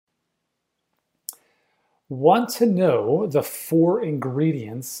Want to know the 4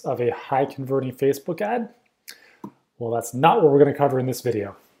 ingredients of a high converting Facebook ad? Well, that's not what we're going to cover in this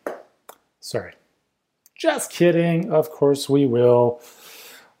video. Sorry. Just kidding. Of course we will.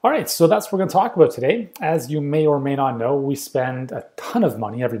 All right, so that's what we're going to talk about today. As you may or may not know, we spend a ton of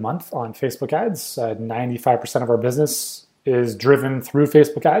money every month on Facebook ads. 95% of our business is driven through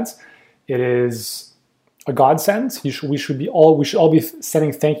Facebook ads. It is a godsend. We should all be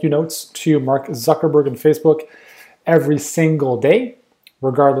sending thank you notes to Mark Zuckerberg and Facebook every single day,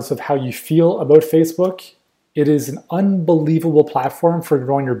 regardless of how you feel about Facebook. It is an unbelievable platform for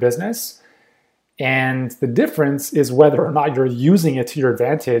growing your business. And the difference is whether or not you're using it to your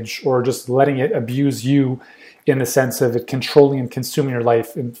advantage or just letting it abuse you in the sense of it controlling and consuming your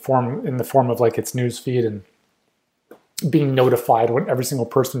life in the form of like its news feed and being notified when every single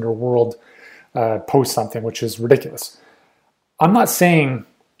person in your world post something, which is ridiculous. I'm not saying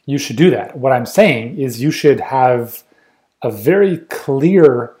you should do that. What I'm saying is you should have a very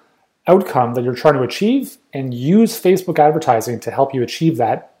clear outcome that you're trying to achieve and use Facebook advertising to help you achieve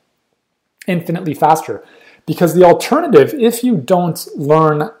that infinitely faster. Because the alternative, if you don't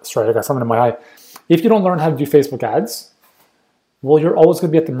learn, sorry, I got something in my eye. If you don't learn how to do Facebook ads, well, you're always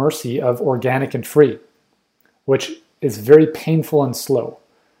going to be at the mercy of organic and free, which is very painful and slow.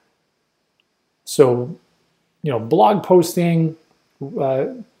 So, blog posting,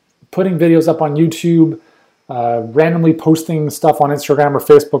 putting videos up on YouTube, randomly posting stuff on Instagram or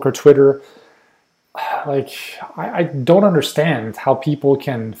Facebook or Twitter. I don't understand how people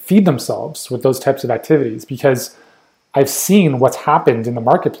can feed themselves with those types of activities because I've seen what's happened in the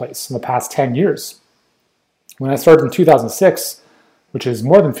marketplace in the past 10 years. When I started in 2006, which is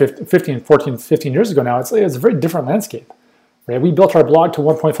more than 15 years ago now, it's a very different landscape. Right? We built our blog to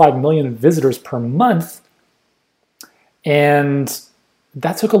 1.5 million visitors per month, and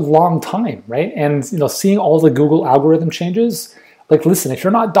that took a long time, right? And seeing all the Google algorithm changes, listen, if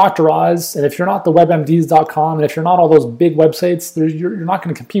you're not Dr. Oz, and if you're not the webmds.com, and if you're not all those big websites, you're not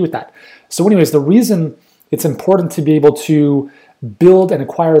going to compete with that. So anyways, the reason it's important to be able to build and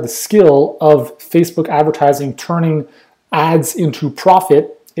acquire the skill of Facebook advertising, turning ads into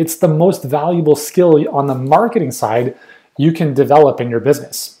profit, it's the most valuable skill on the marketing side you can develop in your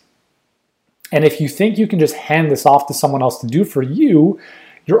business. And if you think you can just hand this off to someone else to do for you,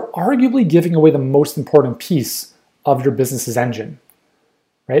 you're arguably giving away the most important piece of your business's engine,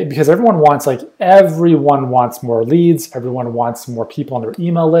 right? Because everyone wants more leads, everyone wants more people on their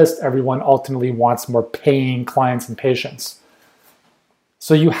email list, everyone ultimately wants more paying clients and patients.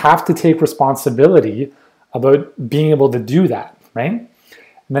 So you have to take responsibility about being able to do that, right?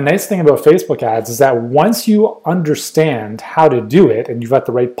 And the nice thing about Facebook ads is that once you understand how to do it and you've got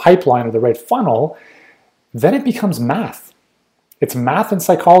the right pipeline or the right funnel, then it becomes math. It's math and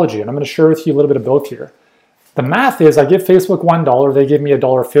psychology, and I'm going to share with you a little bit of both here. The math is I give Facebook $1, they give me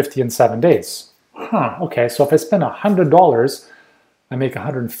 $1.50 in 7 days. Okay, so if I spend $100, I make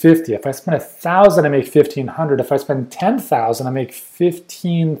 $150. If I spend $1,000, I make $1,500. If I spend $10,000, I make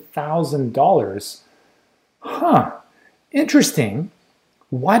 $15,000. Interesting.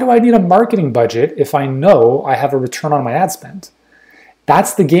 Why do I need a marketing budget if I know I have a return on my ad spend?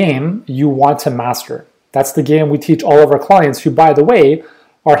 That's the game you want to master. That's the game we teach all of our clients who, by the way,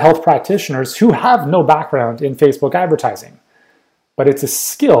 are health practitioners who have no background in Facebook advertising. But it's a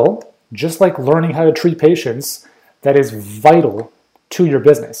skill, just like learning how to treat patients, that is vital to your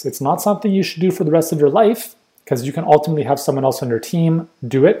business. It's not something you should do for the rest of your life because you can ultimately have someone else on your team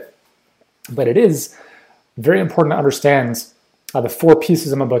do it. But it is very important to understand the 4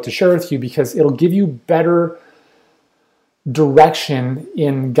 pieces I'm about to share with you because it'll give you better direction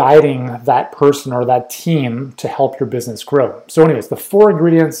in guiding that person or that team to help your business grow. So anyways, the 4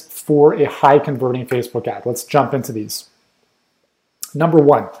 ingredients for a high converting Facebook ad. Let's jump into these. Number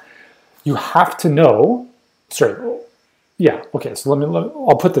 1, you have to know, so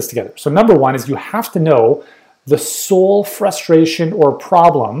I'll put this together. So number 1 is you have to know the sole frustration or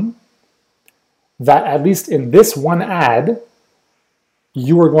problem that at least in this one ad,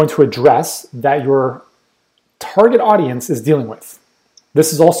 you are going to address that your target audience is dealing with.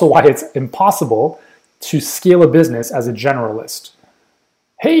 This is also why it's impossible to scale a business as a generalist.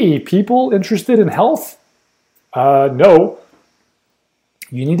 Hey, people interested in health? No.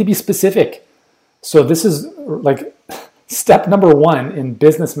 You need to be specific. So this is step number 1 in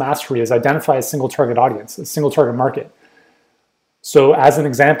business mastery is identify a single target audience, a single target market. So as an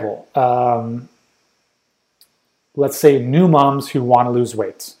example, let's say new moms who want to lose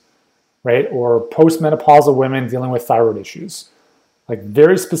weight, right? Or postmenopausal women dealing with thyroid issues.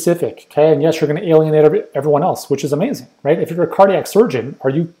 Very specific, okay? And yes, you're going to alienate everyone else, which is amazing, right? If you're a cardiac surgeon,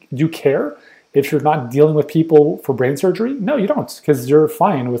 do you care if you're not dealing with people for brain surgery? No, you don't, because you're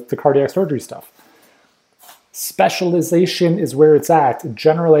fine with the cardiac surgery stuff. Specialization is where it's at.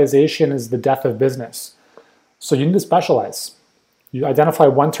 Generalization is the death of business. So you need to specialize. You identify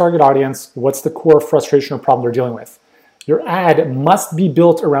one target audience. What's the core frustration or problem they're dealing with? Your ad must be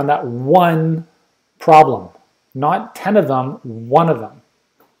built around that one problem, not 10 of them, one of them.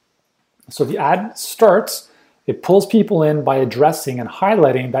 So the ad starts, it pulls people in by addressing and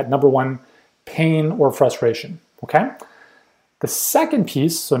highlighting that number one pain or frustration, okay? The second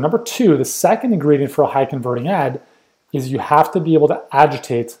piece, so number two, the second ingredient for a high converting ad is you have to be able to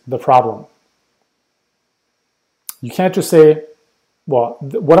agitate the problem. You can't just say, well,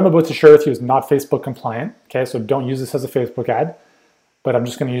 what I'm about to share with you is not Facebook compliant, okay? So don't use this as a Facebook ad, but I'm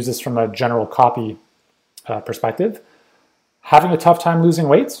just gonna use this from a general copy perspective. Having a tough time losing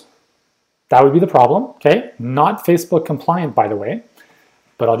weight, that would be the problem, okay? Not Facebook compliant, by the way,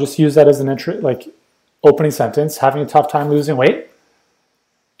 but I'll just use that as an opening sentence, having a tough time losing weight.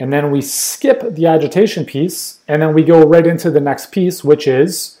 And then we skip the agitation piece, and then we go right into the next piece, which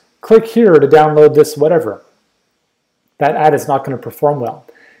is click here to download this whatever. That ad is not going to perform well.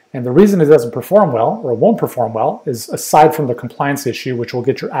 And the reason it doesn't perform well, or it won't perform well, is aside from the compliance issue, which will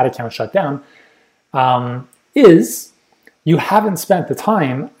get your ad account shut down, is you haven't spent the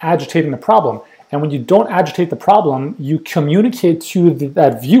time agitating the problem. And when you don't agitate the problem, you communicate to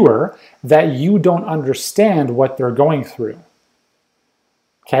that viewer that you don't understand what they're going through.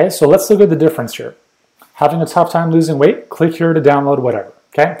 Okay, so let's look at the difference here. Having a tough time losing weight, click here to download whatever.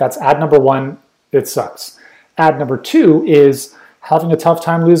 Okay, that's ad number one, it sucks. Ad number two is having a tough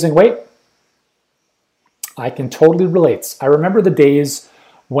time losing weight. I can totally relate. I remember the days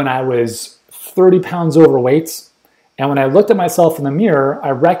when I was 30 pounds overweight, and when I looked at myself in the mirror, I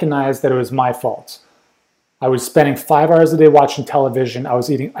recognized that it was my fault. I was spending 5 hours a day watching television, I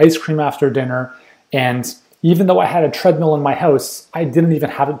was eating ice cream after dinner, and even though I had a treadmill in my house, I didn't even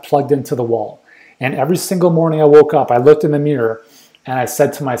have it plugged into the wall. And every single morning I woke up, I looked in the mirror, and I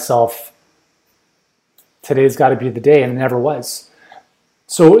said to myself, today's got to be the day, and it never was.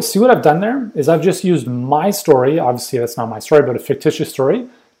 So see what I've done there is I've just used my story, obviously that's not my story, but a fictitious story,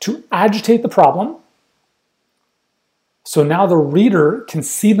 to agitate the problem. So now the reader can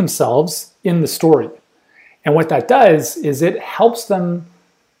see themselves in the story. And what that does is it helps them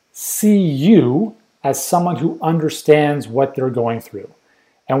see you as someone who understands what they're going through.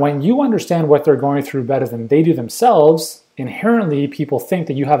 And when you understand what they're going through better than they do themselves, inherently people think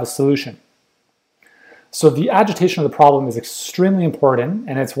that you have a solution. So the agitation of the problem is extremely important,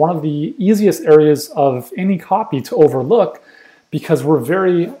 and it's one of the easiest areas of any copy to overlook because we're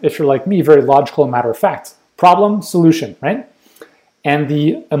very, if you're like me, very logical and matter of fact. Problem, solution, right? And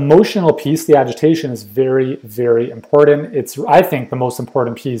the emotional piece, the agitation, is very, very important. It's, I think, the most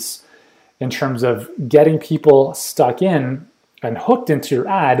important piece in terms of getting people stuck in and hooked into your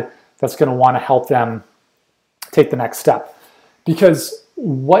ad that's going to want to help them take the next step. Because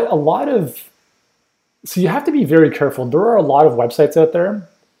what a lot of, so you have to be very careful. There are a lot of websites out there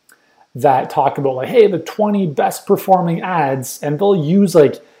that talk about like, hey, the 20 best performing ads, and they'll use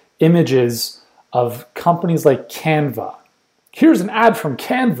like images of companies like Canva. Here's an ad from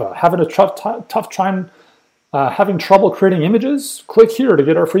Canva, having a tough time having trouble creating images? Click here to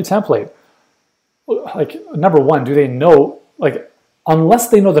get our free template. Like, number one, do they know, like, unless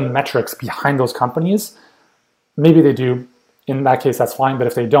they know the metrics behind those companies, maybe they do. In that case, that's fine. But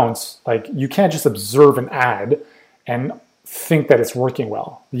if they don't, like, you can't just observe an ad and think that it's working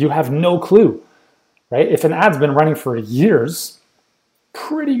well. You have no clue, right? If an ad's been running for years,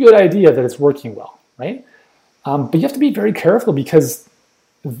 pretty good idea that it's working well, right? But you have to be very careful because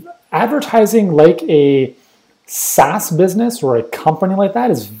advertising like a SaaS business or a company like that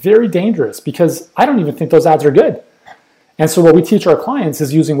is very dangerous because I don't even think those ads are good. And so what we teach our clients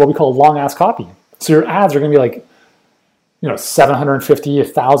is using what we call long ass copy. So your ads are going to be like, 750,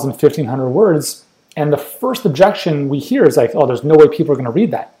 1,000, 1,500 words. And the first objection we hear is like, oh, there's no way people are going to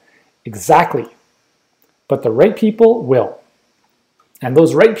read that. Exactly. But the right people will. And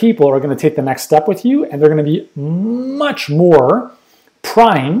those right people are going to take the next step with you, and they're going to be much more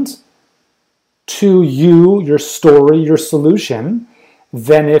primed to you, your story, your solution,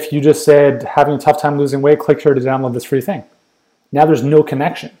 than if you just said, having a tough time losing weight, click here to download this free thing. Now there's no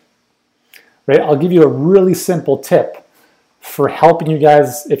connection, right? I'll give you a really simple tip for helping you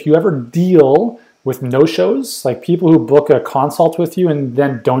guys. If you ever deal with no-shows, like people who book a consult with you and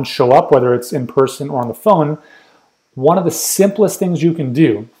then don't show up, whether it's in person or on the phone, one of the simplest things you can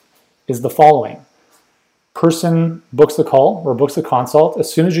do is the following. Person books a call or books a consult.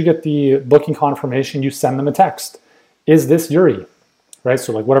 As soon as you get the booking confirmation, you send them a text. Is this Yuri? right?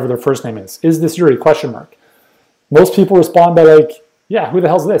 So like whatever their first name is this Yuri, question mark. Most people respond by like, yeah, who the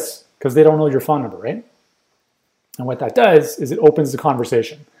hell's this? Because they don't know your phone number, right? And what that does is it opens the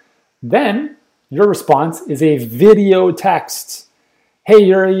conversation. Then your response is a video text. Hey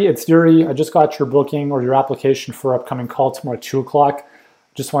Yuri, it's Yuri. I just got your booking or your application for upcoming call tomorrow at 2 o'clock.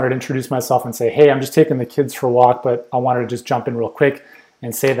 Just wanted to introduce myself and say, hey, I'm just taking the kids for a walk, but I wanted to just jump in real quick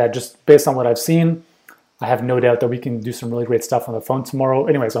and say that just based on what I've seen, I have no doubt that we can do some really great stuff on the phone tomorrow.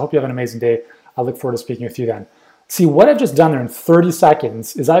 Anyways, I hope you have an amazing day. I look forward to speaking with you then. See, what I've just done there in 30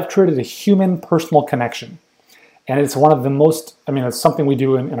 seconds is I've created a human personal connection. And it's one of the most, it's something we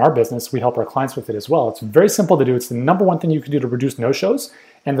do in our business. We help our clients with it as well. It's very simple to do. It's the number one thing you can do to reduce no-shows.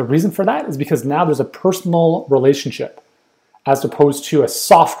 And the reason for that is because now there's a personal relationship as opposed to a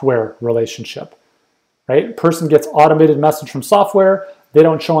software relationship, right? Person gets automated message from software. They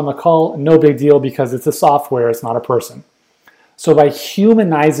don't show on the call. No big deal because it's a software. It's not a person. So by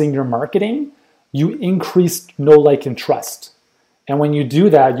humanizing your marketing, you increase know, like, and trust. And when you do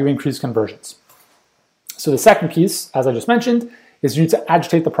that, you increase conversions. So the second piece, as I just mentioned, is you need to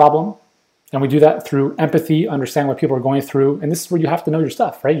agitate the problem. And we do that through empathy, understanding what people are going through. And this is where you have to know your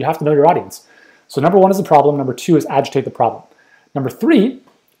stuff, right? You have to know your audience. So number one is the problem. Number two is agitate the problem. Number three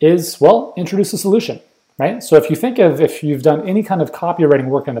is, introduce a solution, right? So if you've done any kind of copywriting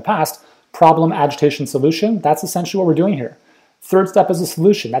work in the past, problem, agitation, solution, that's essentially what we're doing here. Third step is a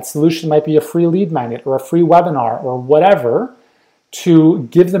solution. That solution might be a free lead magnet or a free webinar or whatever, to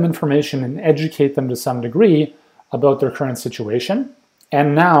give them information and educate them to some degree about their current situation.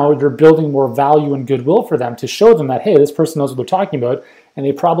 And now you're building more value and goodwill for them to show them that, hey, this person knows what they're talking about, and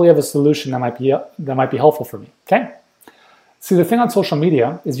they probably have a solution that might be helpful for me, okay? See, the thing on social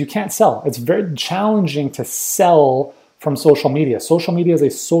media is you can't sell. It's very challenging to sell from social media. Social media is a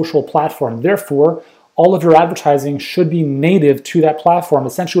social platform. Therefore, all of your advertising should be native to that platform.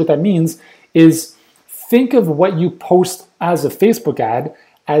 Essentially what that means is think of what you post as a Facebook ad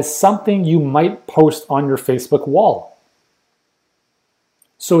as something you might post on your Facebook wall.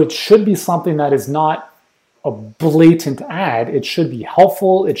 So it should be something that is not a blatant ad. It should be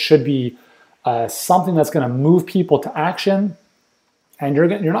helpful. It should be something that's going to move people to action. And you're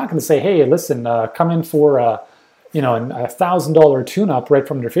not going to say, hey, listen, come in for a $1,000 tune-up right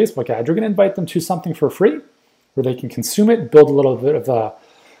from your Facebook ad. You're going to invite them to something for free where they can consume it, build a little bit of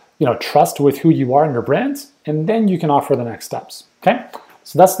trust with who you are and your brand, and then you can offer the next steps, okay?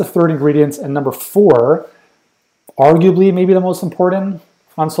 So that's the third ingredient. And number four, arguably maybe the most important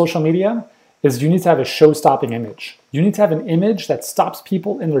on social media, is you need to have a show-stopping image. You need to have an image that stops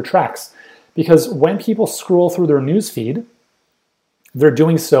people in their tracks. Because when people scroll through their newsfeed, they're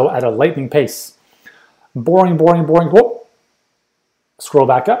doing so at a lightning pace. Boring, whoop. Scroll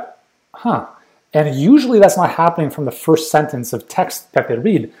back up. And usually that's not happening from the first sentence of text that they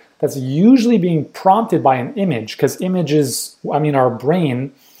read. That's usually being prompted by an image, because images, our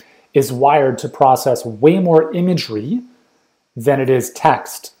brain is wired to process way more imagery than it is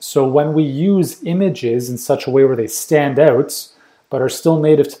text. So when we use images in such a way where they stand out, but are still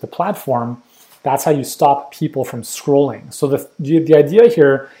native to the platform, that's how you stop people from scrolling. So the idea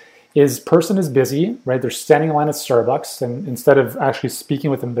here is person is busy, right? They're standing in line at Starbucks, and instead of actually speaking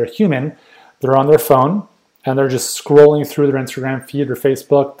with them, they're human. They're on their phone, and they're just scrolling through their Instagram feed or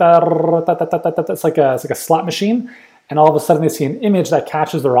Facebook. It's like a slot machine. And all of a sudden they see an image that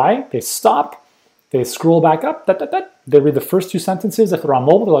catches their eye. They stop. They scroll back up. They read the first two sentences. If they're on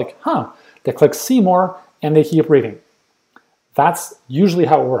mobile, they're like, They click see more, and they keep reading. That's usually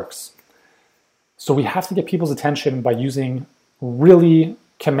how it works. So we have to get people's attention by using really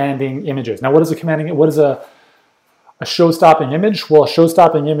commanding images. Now, what is a show-stopping image? Well, a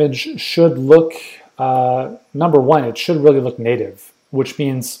show-stopping image should look, number one, it should really look native, which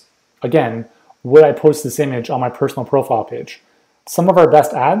means, again, would I post this image on my personal profile page? Some of our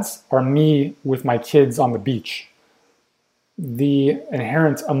best ads are me with my kids on the beach. The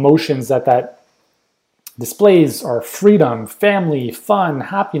inherent emotions that displays are freedom, family, fun,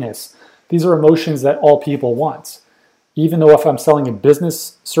 happiness. These are emotions that all people want. Even though if I'm selling a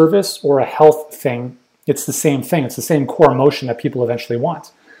business service or a health thing, it's the same thing. It's the same core emotion that people eventually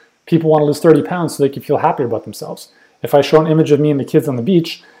want. People want to lose 30 pounds so they can feel happier about themselves. If I show an image of me and the kids on the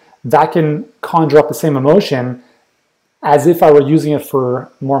beach, that can conjure up the same emotion as if I were using it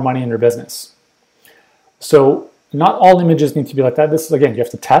for more money in your business. So not all images need to be like that. This is, again, you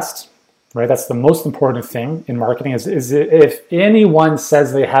have to test, right? That's the most important thing in marketing is if anyone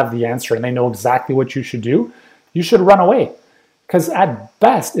says they have the answer and they know exactly what you should do, you should run away. Because at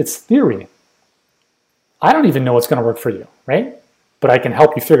best, it's theory. I don't even know what's going to work for you, right? But I can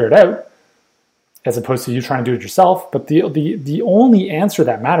help you figure it out. as opposed to you trying to do it yourself. But the only answer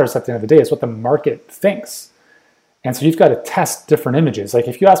that matters at the end of the day is what the market thinks. And so you've got to test different images. Like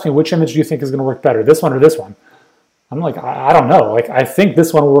if you ask me which image do you think is going to work better, this one or this one, I'm like, I don't know. Like I think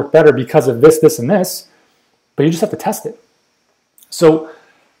this one will work better because of this, this, and this, but you just have to test it. So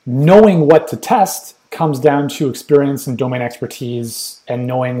knowing what to test comes down to experience and domain expertise and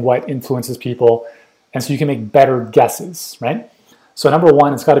knowing what influences people. And so you can make better guesses, right? So number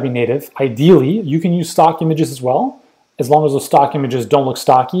one, it's got to be native. Ideally, you can use stock images as well, as long as those stock images don't look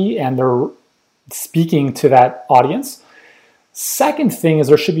stocky and they're speaking to that audience. Second thing is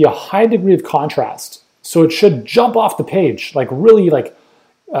there should be a high degree of contrast. So it should jump off the page, like really like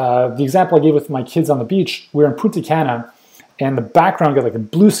the example I gave with my kids on the beach. We were in Punta Cana and the background got like a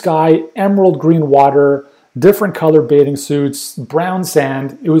blue sky, emerald green water, different color bathing suits, brown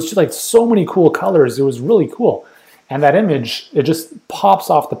sand. It was just like so many cool colors. It was really cool. And that image, it just pops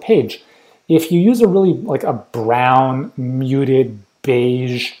off the page. If you use a really like a brown, muted,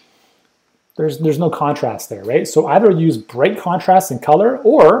 beige, there's no contrast there, right? So either use bright contrast in color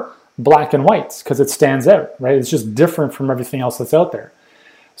or black and white because it stands out, right? It's just different from everything else that's out there.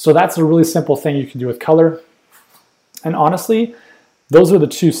 So that's a really simple thing you can do with color. And honestly, those are the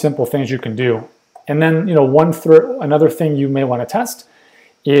two simple things you can do. And then, another thing you may want to test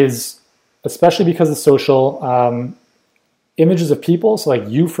is, especially because of social, images of people. So like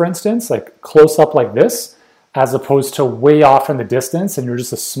you, for instance, like close up like this, as opposed to way off in the distance and you're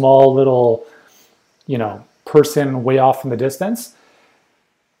just a small little, person way off in the distance.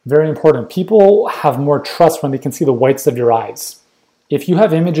 Very important. People have more trust when they can see the whites of your eyes. If you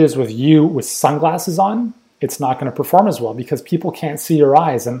have images with you with sunglasses on, it's not going to perform as well because people can't see your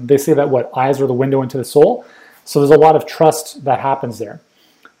eyes. And they say that eyes are the window into the soul. So there's a lot of trust that happens there.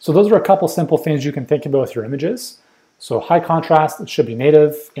 So those are a couple simple things you can think about with your images. So high contrast, it should be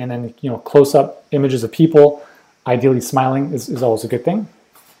native. And then, close-up images of people, ideally smiling is always a good thing.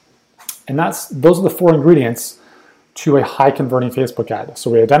 And those are the 4 ingredients to a high converting Facebook ad. So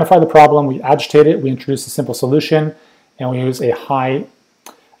we identify the problem, we agitate it, we introduce a simple solution, and we use a high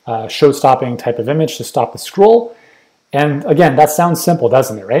show-stopping type of image to stop the scroll. And again, that sounds simple,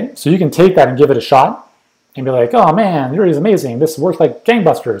 doesn't it, right? So you can take that and give it a shot and be like, oh man, Yuri is amazing. This worked like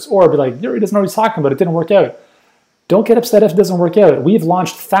gangbusters. Or be like, Yuri doesn't know what he's talking about. It didn't work out. Don't get upset if it doesn't work out. We've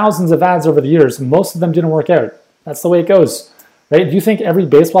launched thousands of ads over the years. And most of them didn't work out. That's the way it goes, right? Do you think every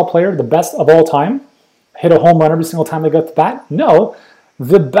baseball player, the best of all time, hit a home run every single time they got to bat? No.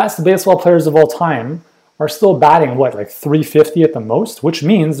 The best baseball players of all time are still batting, like 350 at the most, which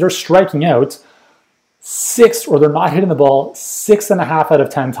means they're striking out 6, or they're not hitting the ball 6.5 out of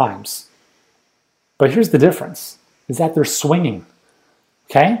 10 times. But here's the difference, is that they're swinging,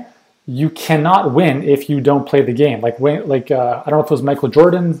 okay? You cannot win if you don't play the game. I don't know if it was Michael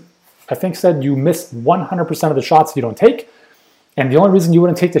Jordan, I think said you miss 100% of the shots you don't take. And the only reason you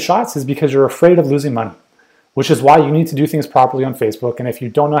wouldn't take the shots is because you're afraid of losing money, which is why you need to do things properly on Facebook. And if you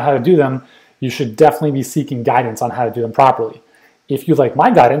don't know how to do them, you should definitely be seeking guidance on how to do them properly. If you like my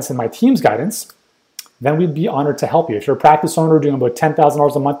guidance and my team's guidance, then we'd be honored to help you. If you're a practice owner doing about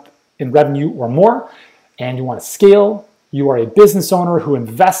 $10,000 a month in revenue or more, and you want to scale, you are a business owner who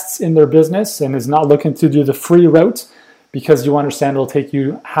invests in their business and is not looking to do the free route because you understand it'll take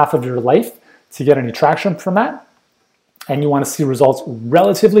you half of your life to get any traction from that, and you want to see results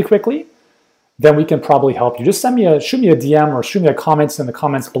relatively quickly, then we can probably help you. Just shoot me a DM or shoot me a comment in the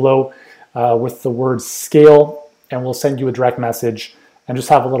comments below with the word scale, and we'll send you a direct message and just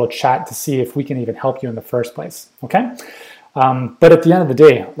have a little chat to see if we can even help you in the first place, okay? But at the end of the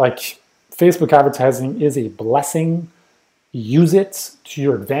day, Facebook advertising is a blessing. Use it to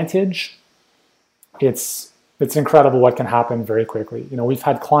your advantage. It's incredible what can happen very quickly. We've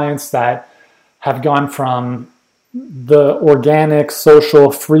had clients that have gone from the organic,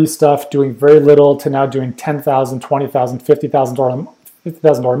 social, free stuff, doing very little, to now doing $10,000, $20,000,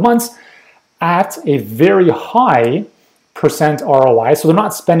 $50,000 months at a very high percent ROI. So they're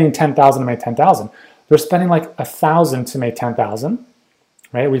not spending $10,000 to make $10,000. They're spending like $1,000 to make $10,000,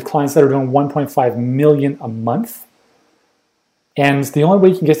 right? We have clients that are doing 1.5 million a month. And the only way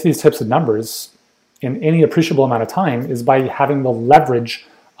you can get to these types of numbers in any appreciable amount of time is by having the leverage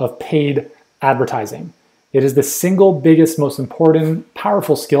of paid advertising. It is the single biggest, most important,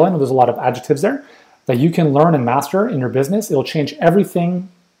 powerful skill. I know there's a lot of adjectives there that you can learn and master in your business. It'll change everything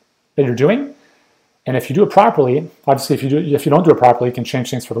that you're doing. And if you do it properly, obviously if you don't do it properly, it can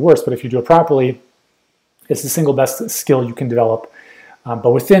change things for the worse. But if you do it properly, it's the single best skill you can develop.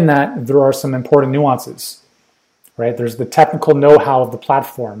 But within that, there are some important nuances, right? There's the technical know-how of the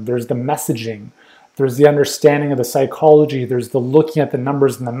platform. There's the messaging. There's the understanding of the psychology. There's the looking at the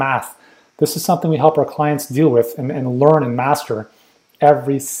numbers and the math. This is something we help our clients deal with and learn and master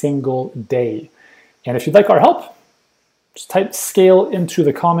every single day. And if you'd like our help, just type scale into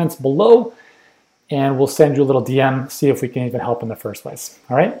the comments below and we'll send you a little DM, see if we can even help in the first place.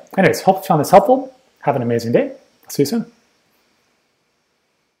 All right? Anyways, hope you found this helpful. Have an amazing day. I'll see you soon.